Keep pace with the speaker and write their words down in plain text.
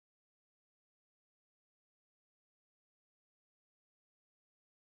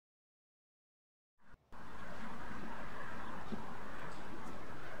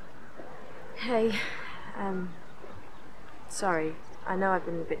Hey, sorry. I know I've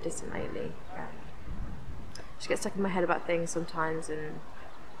been a bit distant lately. Just get stuck in my head about things sometimes, and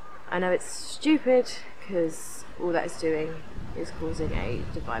I know it's stupid because all that is doing is causing a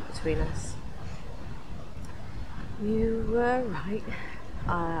divide between us. You were right.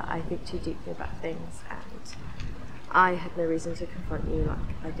 I think too deeply about things, and I had no reason to confront you like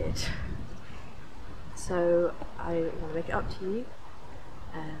I did. So I want to make it up to you.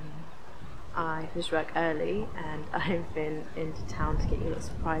 I finished work early and I've been into town to get you a little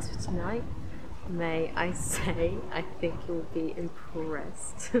surprise for tonight. May I say, I think you'll be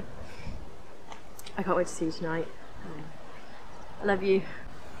impressed. I can't wait to see you tonight. I love you.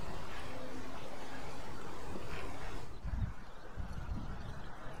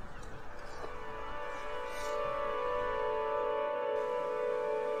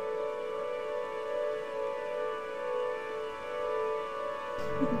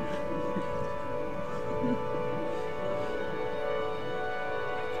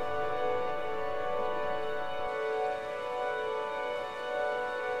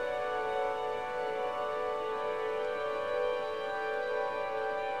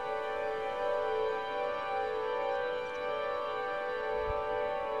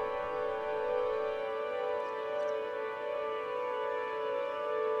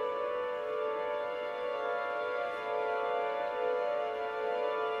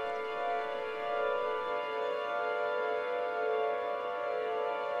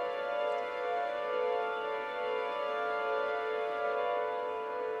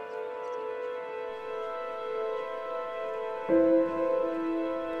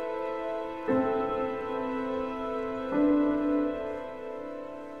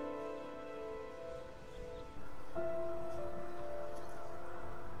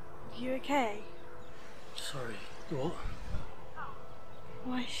 You okay? Sorry, what?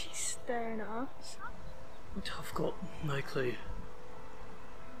 Why is she staring at us? I've got no clue.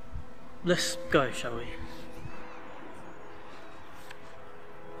 Let's go, shall we?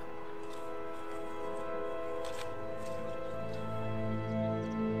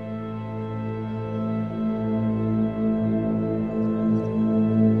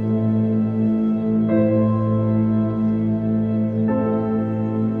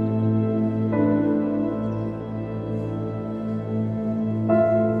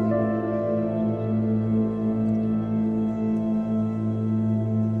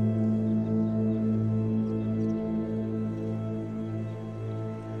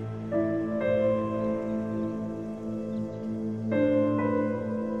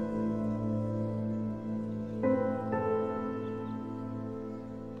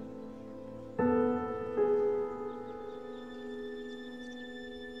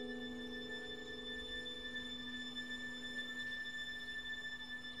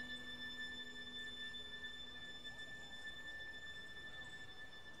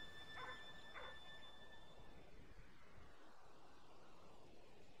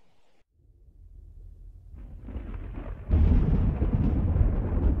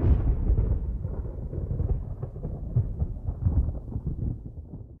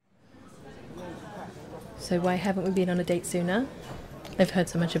 So why haven't we been on a date sooner? I've heard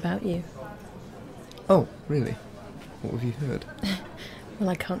so much about you. Oh, really? What have you heard? Well,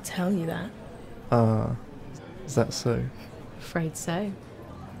 I can't tell you that. Ah, is that so? Afraid so.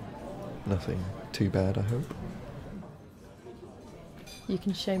 Nothing too bad, I hope. You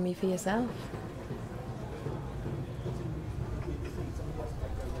can show me for yourself.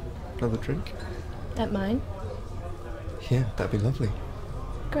 Another drink? At mine? Yeah, that'd be lovely.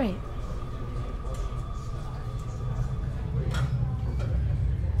 Great.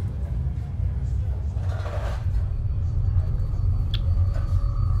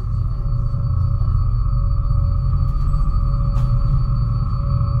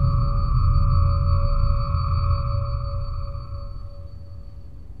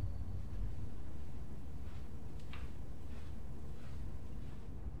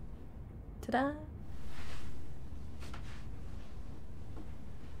 Ta-da!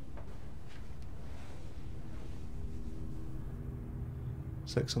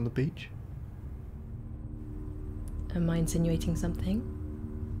 Sex on the beach? Am I insinuating something?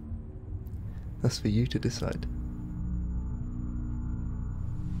 That's for you to decide.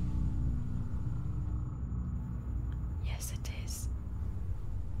 Yes, it is.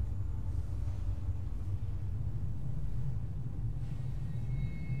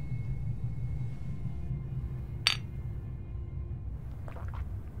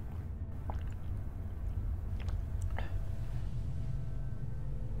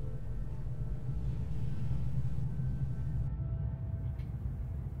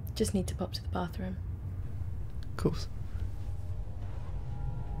 Just need to pop to the bathroom. Of course.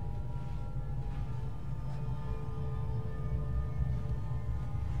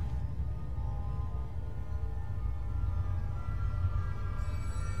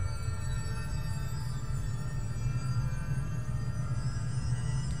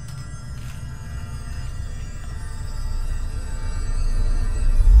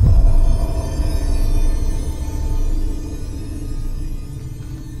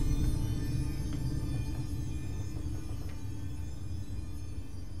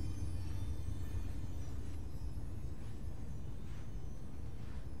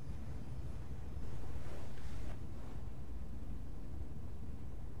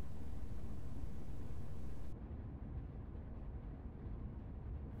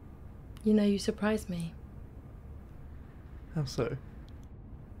 You know, you surprised me. How so?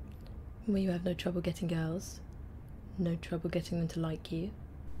 Well, you have no trouble getting girls. No trouble getting them to like you.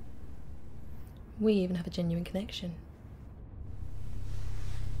 We even have a genuine connection.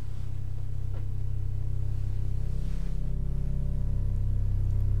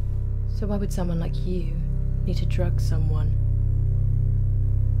 So why would someone like you need to drug someone?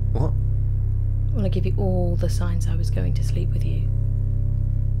 What? Well, I give you all the signs I was going to sleep with you.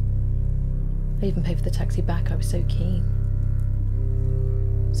 I even paid for the taxi back, I was so keen.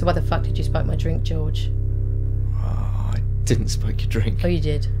 So why the fuck did you spike my drink, George? Oh, I didn't spike your drink. Oh, you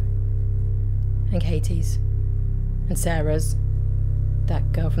did. And Katie's. And Sarah's.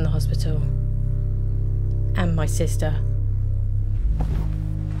 That girl from the hospital. And my sister.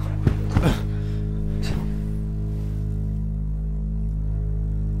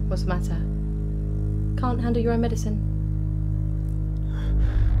 What's the matter? Can't handle your own medicine?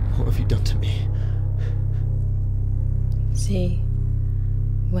 What have you done to me? See,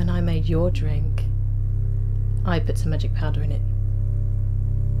 when I made your drink, I put some magic powder in it.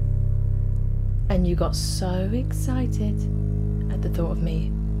 And you got so excited at the thought of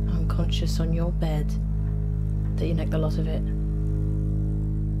me unconscious on your bed that you necked the lot of it.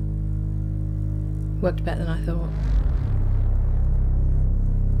 Worked better than I thought.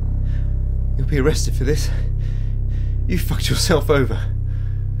 You'll be arrested for this. You fucked yourself over.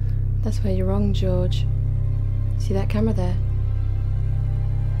 That's where you're wrong, George. See that camera there?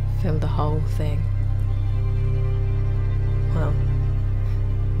 Filmed the whole thing. Well,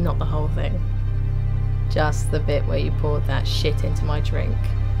 not the whole thing. Just the bit where you poured that shit into my drink.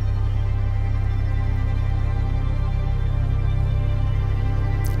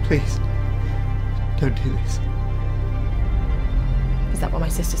 Please, don't do this. Is that what my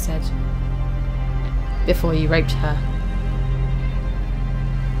sister said? Before you raped her?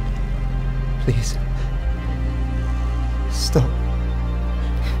 Please. Stop.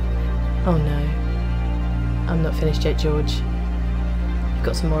 Oh no. I'm not finished yet, George. You've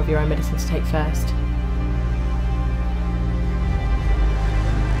got some more of your own medicine to take first.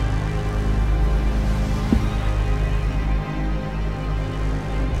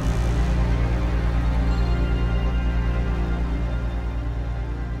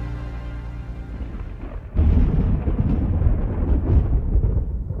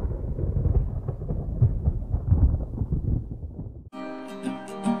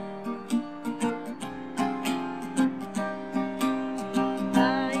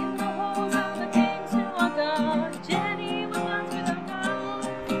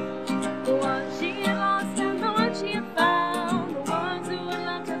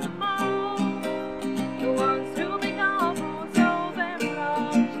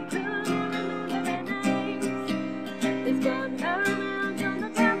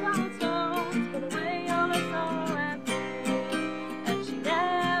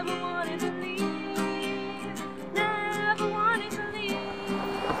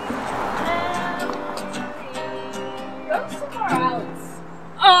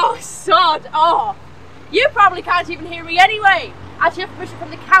 Oh, you probably can't even hear me anyway. I actually have permission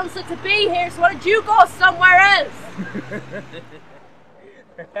from the council to be here, so why don't you go somewhere else?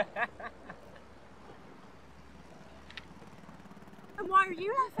 And why are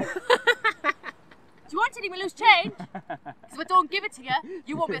you laughing? Do you want to see me lose change? Because if I don't give it to you,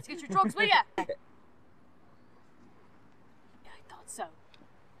 you won't be able to get your drugs, will you? Yeah, I thought so.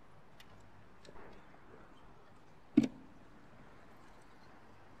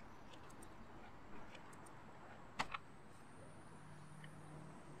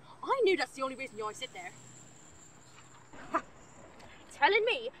 I knew that's the only reason you always sit there. Ha. Telling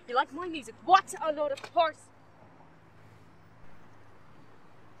me you like my music. What a load of horse.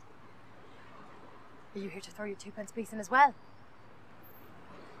 Are you here to throw your 2p piece in as well?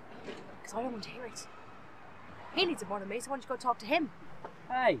 Because I don't want to hear it. He needs it more than me, so why don't you go talk to him?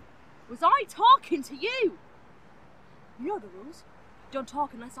 Hey! Was I talking to you? You know the rules. Don't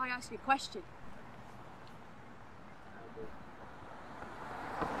talk unless I ask you a question.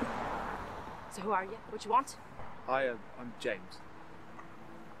 So who are you? What you want? I'm James.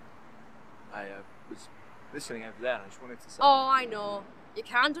 I was listening over there and I just wanted to say... Oh, I know. You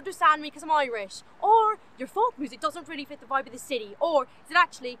can't understand me because I'm Irish. Or your folk music doesn't really fit the vibe of the city. Or is it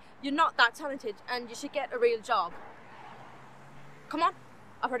actually you're not that talented and you should get a real job? Come on.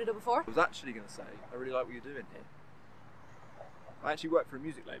 I've heard it all before. I was actually going to say, I really like what you're doing here. I actually work for a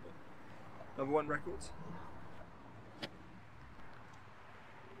music label. Number One Records.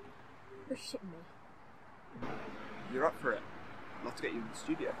 You're shitting me. You're up for it. I'd love to get you in the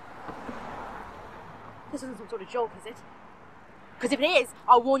studio. This isn't some sort of joke, is it? Because if it is,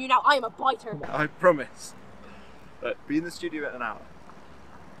 I'll warn you now, I am a biter. I promise. But be in the studio in an hour.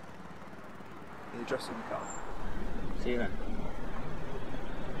 The address in the car. See you then.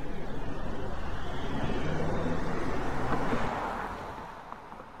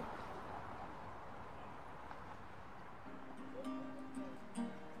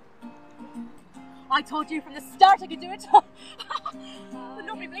 I told you from the start I could do it. But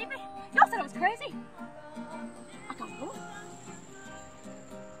nobody believed me. Y'all said I was crazy. I gotta go.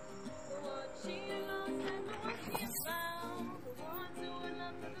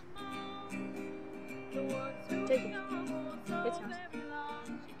 Take it. It's yours.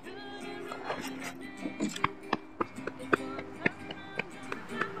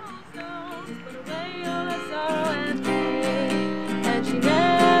 And she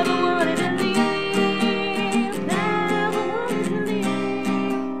never wanted to leave, never wanted to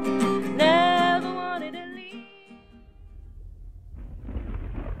leave, never wanted to leave.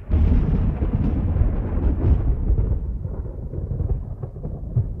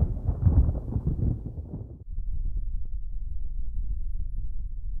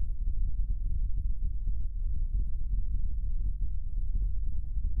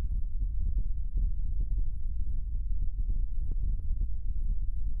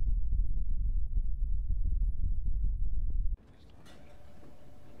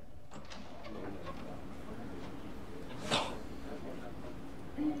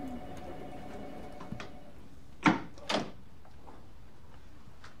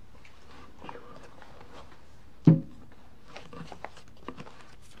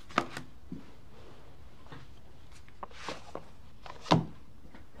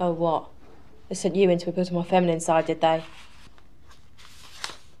 Oh, what? They sent you in to appeal to my feminine side, did they?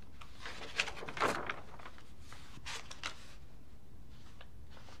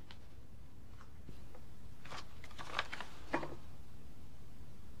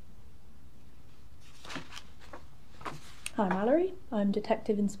 Hi Mallory, I'm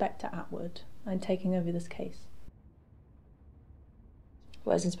Detective Inspector Atwood. I'm taking over this case.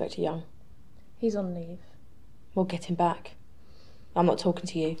 Where's Inspector Young? He's on leave. We'll get him back. I'm not talking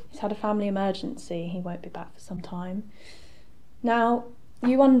to you. He's had a family emergency. He won't be back for some time. Now,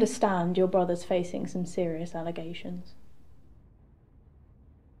 you understand your brother's facing some serious allegations.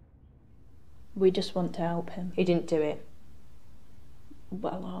 We just want to help him. He didn't do it.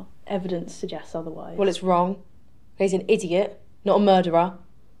 Well, our evidence suggests otherwise. Well, it's wrong. He's an idiot, not a murderer.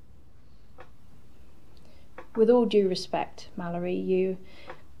 With all due respect, Mallory, you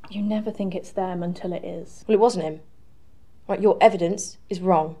never think it's them until it is. Well, it wasn't him. Right, your evidence is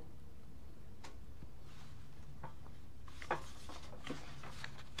wrong.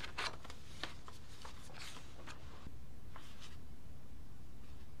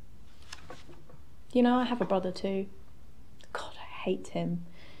 You know, I have a brother too. God, I hate him.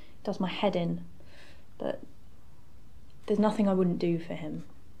 He does my head in. But there's nothing I wouldn't do for him.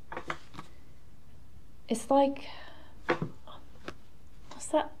 It's like... what's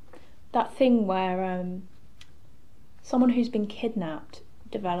that thing where someone who's been kidnapped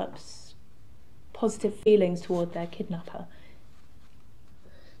develops positive feelings toward their kidnapper?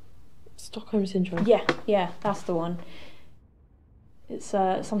 Stockholm Syndrome. Yeah, that's the one. It's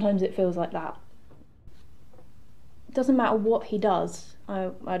sometimes it feels like that. It doesn't matter what he does,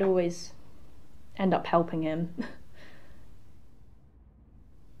 I'd always end up helping him.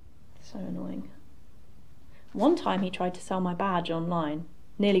 So annoying. One time he tried to sell my badge online.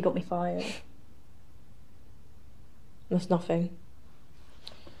 Nearly got me fired. That's nothing.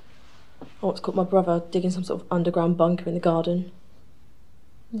 I once caught my brother digging some sort of underground bunker in the garden.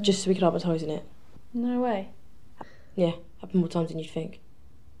 No. Just so we could advertise in it. No way. Yeah, happened more times than you'd think.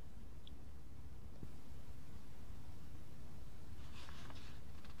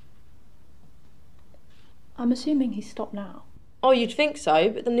 I'm assuming he's stopped now. Oh, you'd think so,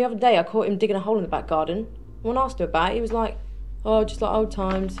 but then the other day I caught him digging a hole in the back garden. When I asked him about it, he was like, Oh, just like old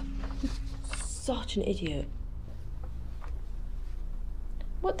times. Such an idiot.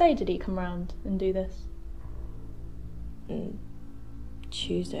 What day did he come round and do this?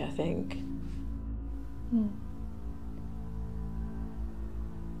 Tuesday, I think.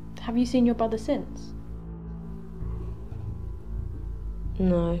 Have you seen your brother since?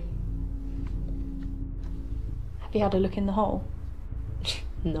 No. Have you had a look in the hole?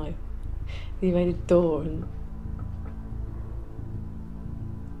 No. He made a door and...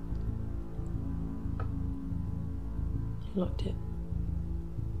 he locked it.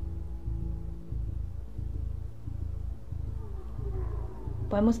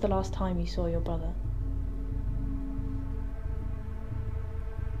 When was the last time you saw your brother?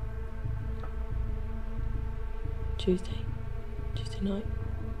 Tuesday night.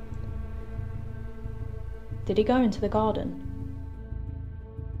 Did he go into the garden?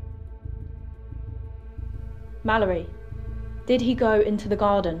 Mallory, did he go into the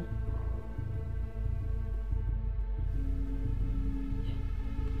garden?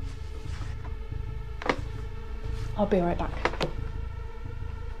 I'll be right back.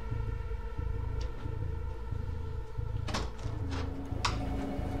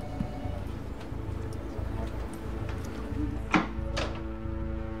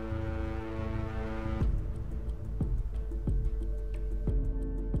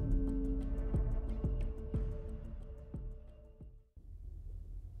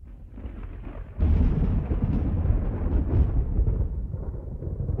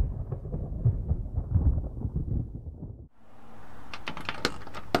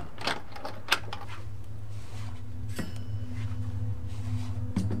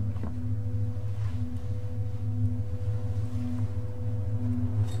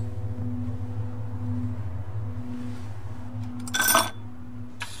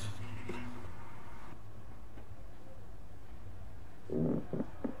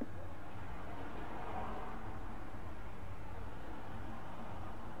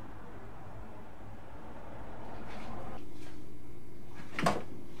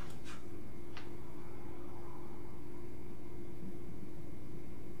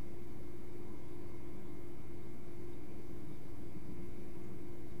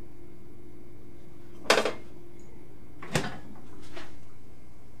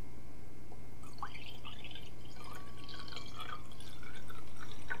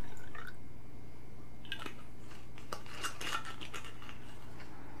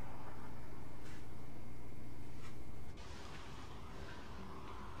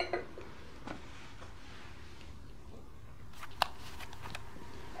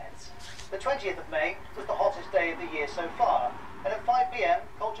 The 20th of May was the hottest day of the year so far, and at 5 p.m,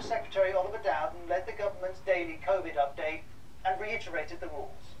 Culture Secretary Oliver Dowden led the government's daily COVID update and reiterated the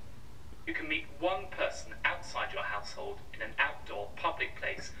rules. You can meet one person outside your household in an outdoor public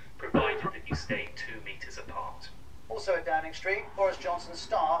place, provided that you stay 2 meters apart. Also at Downing Street, Boris Johnson's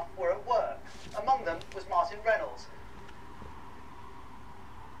staff were at work. Among them was Martin Reynolds.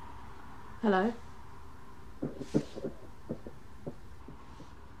 Hello?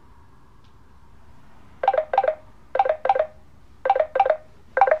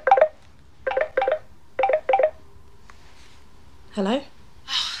 Hello?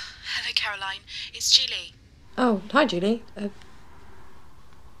 Oh, hello, Caroline. It's Julie. Oh, hi, Julie. Are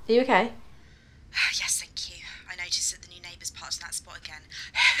you okay? Yes, thank you. I noticed that the new neighbours parked in that spot again.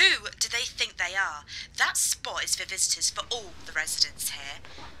 Who do they think they are? That spot is for visitors for all the residents here.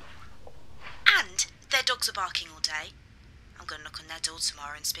 And their dogs are barking all day. I'm going to knock on their door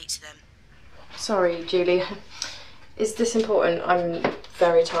tomorrow and speak to them. Sorry, Julie. Is this important? I'm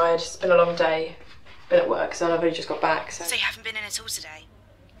very tired. It's been a long day. Been at work, so I've only just got back, so... So you haven't been in at all today?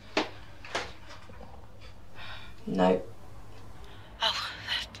 No. Oh,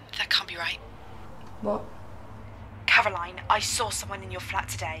 that can't be right. What? Caroline, I saw someone in your flat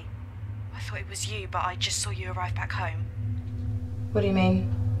today. I thought it was you, but I just saw you arrive back home. What do you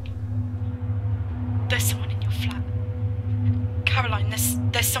mean? There's someone in your flat. Caroline,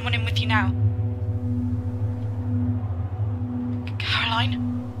 there's someone in with you now. Caroline?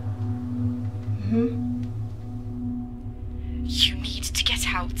 You need to get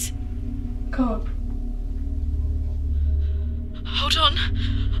out. Can't. Hold on.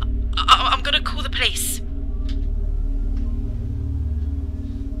 I'm gonna call the police.